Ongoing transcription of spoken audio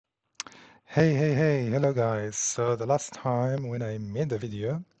Hey, hello guys. So the last time when I made the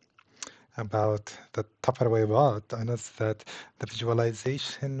video about the topperware bot, I noticed that the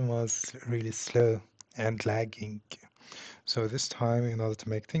visualization was really slow and lagging. So this time, in order to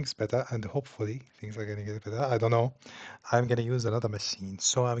make things better, and hopefully things are gonna get better, I don't know, I'm gonna use another machine.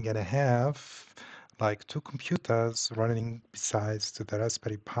 So I'm gonna have like two computers running besides to the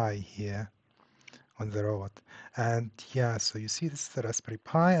Raspberry Pi here on the robot. And yeah, so you see this is the Raspberry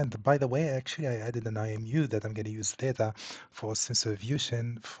Pi. And by the way, actually, I added an IMU that I'm going to use later for sensor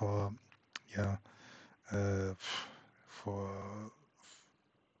fusion yeah, uh, for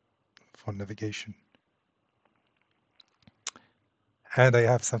for navigation. And I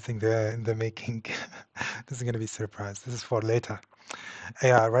have something there in the making. This is going to be a surprise. This is for later.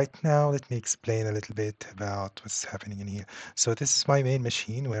 Yeah, right now, let me explain a little bit about what's happening in here. So this is my main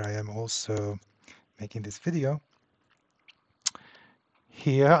machine where I am also making this video.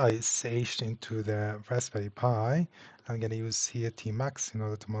 Here I saged into the Raspberry Pi. I'm going to use here Tmax in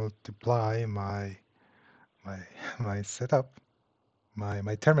order to multiply my my setup,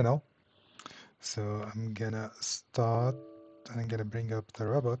 my terminal. So I'm gonna start. I'm gonna bring up the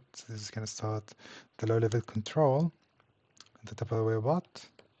robot. This is gonna start the low-level control, the topperware bot,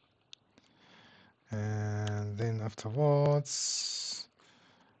 and then afterwards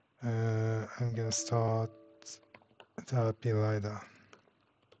I'm gonna start the RP LiDAR.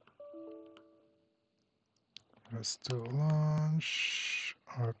 ROS2 launch,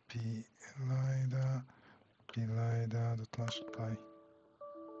 RP LiDAR. LiDAR.launch.py. I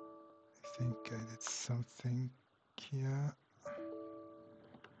think I did something here.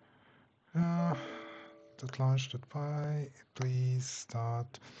 .launch.py, please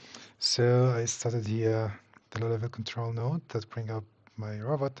start. So I started here the low-level control node that bring up my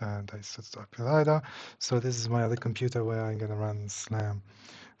robot, and I set up LiDAR. So this is my other computer where I'm gonna run SLAM.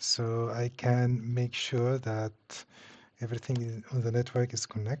 So I can make sure that everything on the network is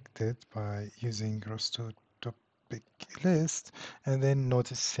connected by using ROS2 topic list, and then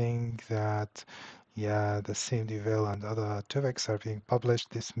noticing that, yeah, the same devel and other topics are being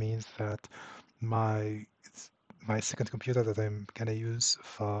published. This means that my my second computer that I'm gonna use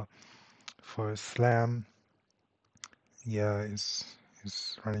for SLAM, yeah, is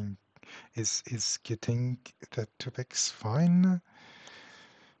running is getting the topics fine.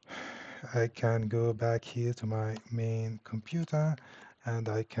 I can go back here to my main computer and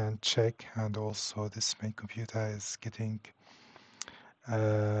I can check, and also this main computer is getting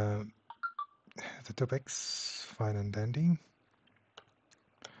uh, the topics fine and dandy.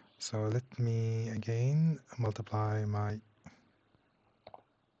 So let me again multiply my,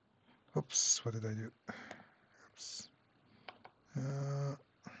 oops, what did I do? Oops.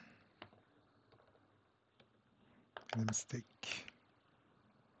 A mistake.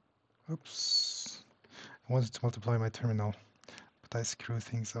 Oops. I wanted to multiply my terminal, but I screw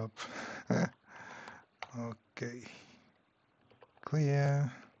things up. Okay.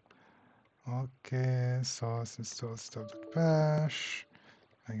 Clear. Okay, source install stub.bash.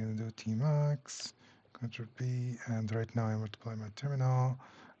 I'm gonna do tmax, Ctrl P, and right now I multiply my terminal.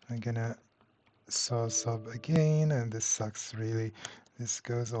 I'm gonna source sub again, and this sucks really. This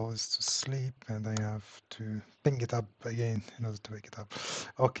goes always to sleep, and I have to ping it up again in order to wake it up.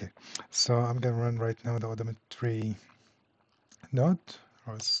 Okay, so I'm gonna run right now the odometry node,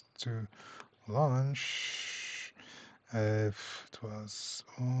 ROS2 launch. If it was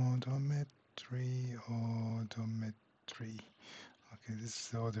odometry. Okay, this is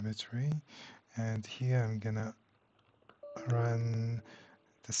the odometry, and here I'm gonna run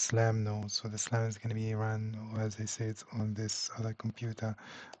the SLAM node. So the SLAM is gonna be run, as I said, on this other computer.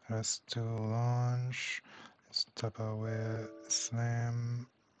 ROS2 launch. Let's topperware SLAM.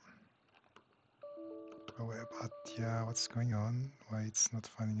 Topperware, but yeah, what's going on? Why it's not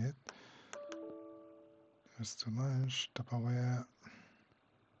finding it? ROS2 launch, topperware.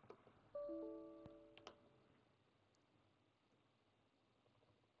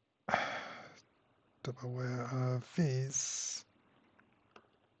 Topperware Rviz.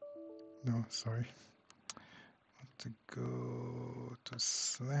 No, sorry. To go to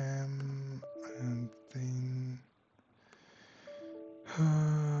SLAM and then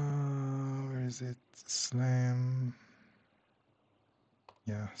where is it? SLAM.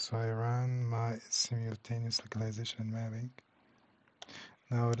 Yeah, so I ran my simultaneous localization and mapping.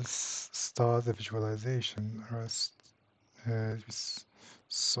 Now let's start the visualization. Rest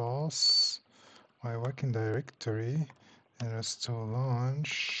source, my working directory, and rest to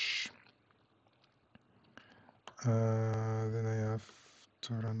launch. Then I have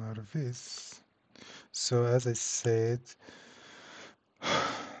to run Rviz. So as I said,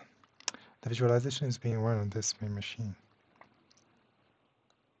 The visualization is being run on this main machine.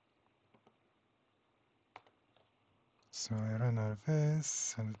 So I run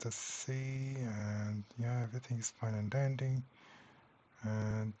Rviz and let us see, and yeah, everything is fine and dandy.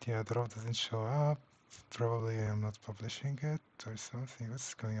 And yeah, the row doesn't show up. Probably I'm not publishing it or something.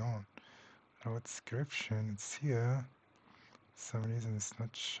 What's going on? Row description, it's here. For some reason it's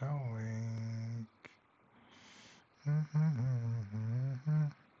not showing.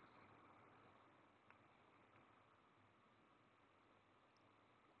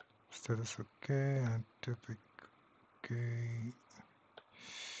 Status okay, and topic okay.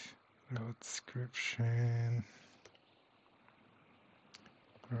 Row description.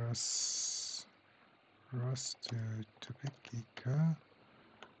 ROS2 topic equal.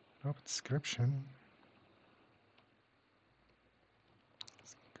 Row description.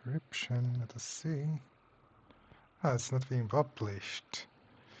 Description, let us see. Ah, it's not being published.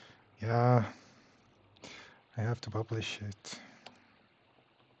 Yeah, I have to publish it.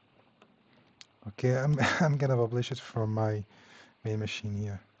 Okay, I'm gonna publish it from my main machine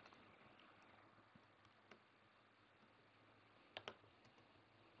here.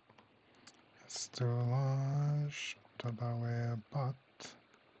 To launch topperware bot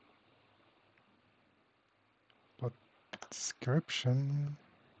description.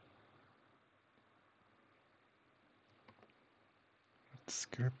 Let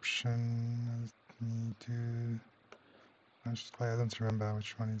me do. I don't remember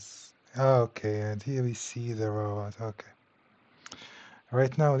which one is. Okay, and here we see the robot. Okay.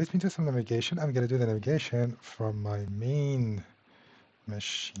 Right now, let me do some navigation. I'm gonna do the navigation from my main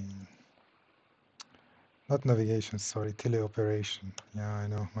machine. Not navigation, sorry, teleoperation. Yeah, I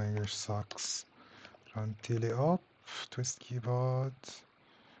know, my English sucks. Run teleop, twist keyboard,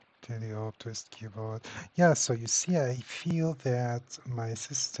 teleop, twist keyboard. Yeah, so you see, I feel that my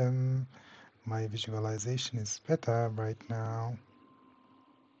system, my visualization is better right now.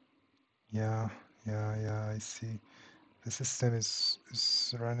 Yeah, I see. The system is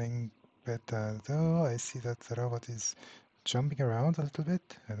running better, though I see that the robot is jumping around a little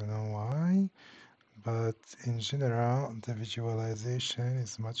bit. I don't know why. But in general, the visualization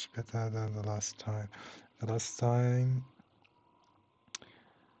is much better than the last time. The last time,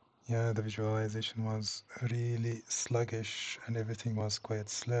 yeah, the visualization was really sluggish and everything was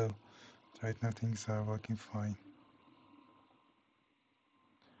quite slow. Right now, things are working fine.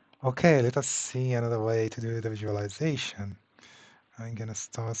 Okay, let us see another way to do the visualization. I'm gonna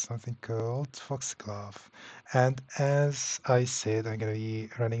start something called Foxglove. And as I said, I'm gonna be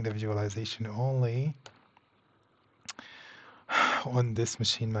running the visualization only on this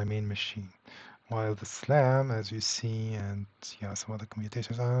machine, my main machine. While the SLAM, as you see, and yeah, some other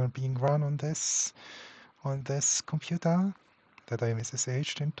computations are being run on this computer that I'm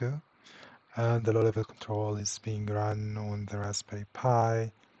SSH'd into, and the low-level control is being run on the Raspberry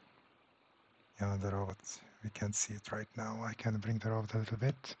Pi. Yeah, the robot. We can see it right now. I can bring the robot a little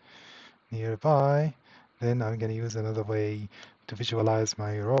bit nearby. Then I'm gonna use another way to visualize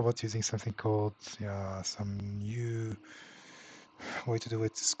my robot using something called some new way to do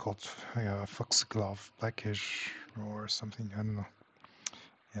it is called Foxglove package or something. I don't know.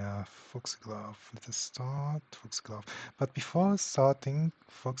 Yeah, Foxglove. Let us start Foxglove. But before starting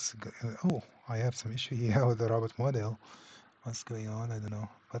Foxglove, oh, I have some issue here with the robot model. What's going on? I don't know.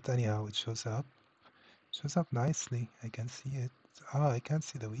 But anyhow, it shows up. Shows up nicely. I can see it. Ah, I can't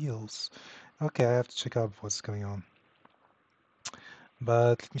see the wheels. Okay, I have to check out what's going on.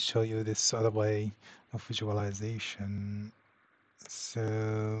 But let me show you this other way of visualization.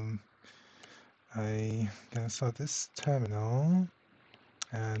 So I'm gonna start this terminal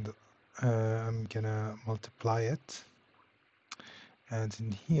and I'm gonna multiply it. And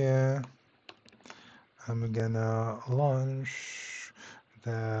in here, I'm gonna launch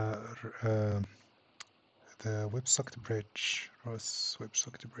the WebSocket bridge, ROS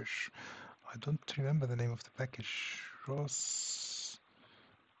WebSocket bridge. I don't remember the name of the package. ROS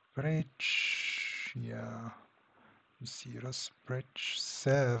bridge, yeah. You see ROS bridge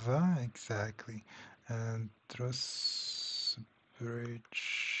server, exactly. And ROS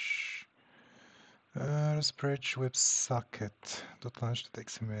bridge bridge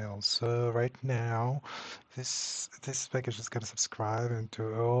WebSocket.launch.xml. So right now, this package is gonna subscribe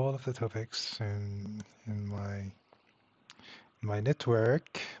into all of the topics in my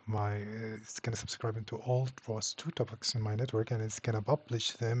network. It's gonna subscribe into all ROS2 topics in my network, and it's gonna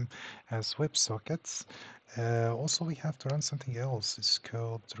publish them as WebSockets. Also, we have to run something else. It's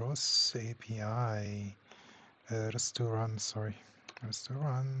called ROS API. ROS2 run, sorry. ROS2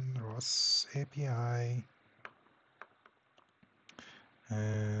 run, ROS API.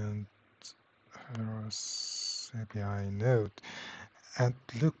 And ROS API node. And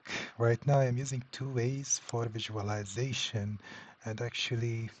look, right now I'm using two ways for visualization, and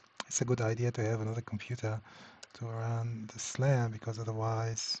actually it's a good idea to have another computer to run the SLAM, because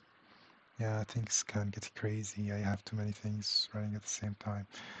otherwise, yeah, things can get crazy. I have too many things running at the same time.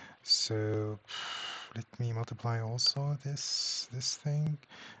 So let me multiply also this thing,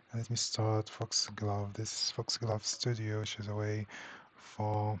 and let me start Foxglove. This Foxglove Studio, which is a way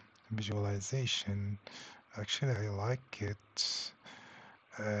for visualization. Actually, I like it.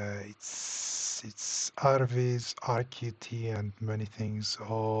 It's Rviz, RQT, and many things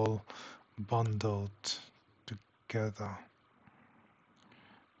all bundled together.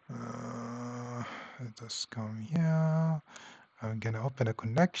 Let us come here. I'm gonna open a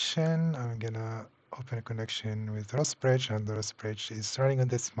connection. I'm gonna open a connection with ROS bridge, and the ROS bridge is running on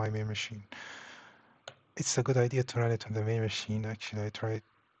this my main machine. It's a good idea to run it on the main machine. Actually, I tried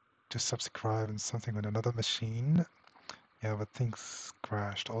to subscribe and something on another machine. Yeah, but things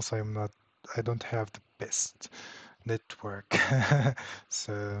crashed. Also, I don't have the best network.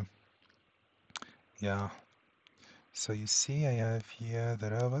 So yeah. So you see, I have here the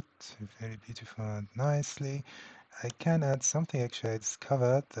robot, very beautiful and nicely. I can add something. Actually, I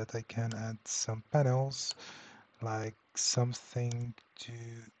discovered that I can add some panels, like something to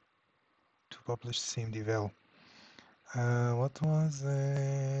publish CMDVal. What was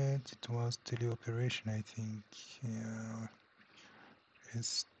it? It was teleoperation, I think. Yeah,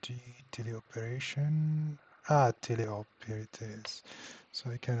 SD teleoperation. Ah, teleop, here it is.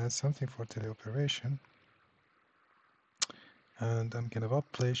 So I can add something for teleoperation. And I'm gonna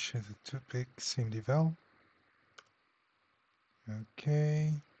publish the topic CMDVal.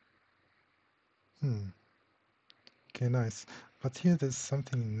 Okay. Okay, nice. But here there's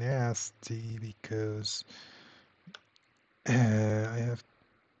something nasty, because I have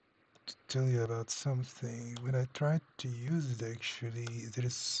to tell you about something. When I tried to use it, actually, there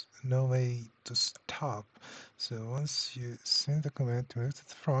is no way to stop. So once you send the command to move to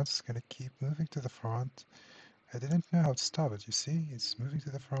the front, it's gonna keep moving to the front. I didn't know how to stop it. You see, it's moving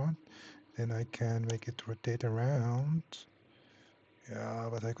to the front. Then I can make it rotate around. Yeah,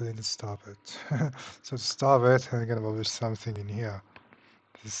 but I couldn't stop it. So to stop it, I'm gonna publish something in here.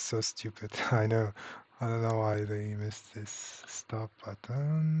 This is so stupid. I know. I don't know why they missed this stop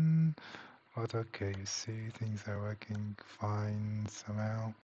button. But okay, you see, things are working fine somehow.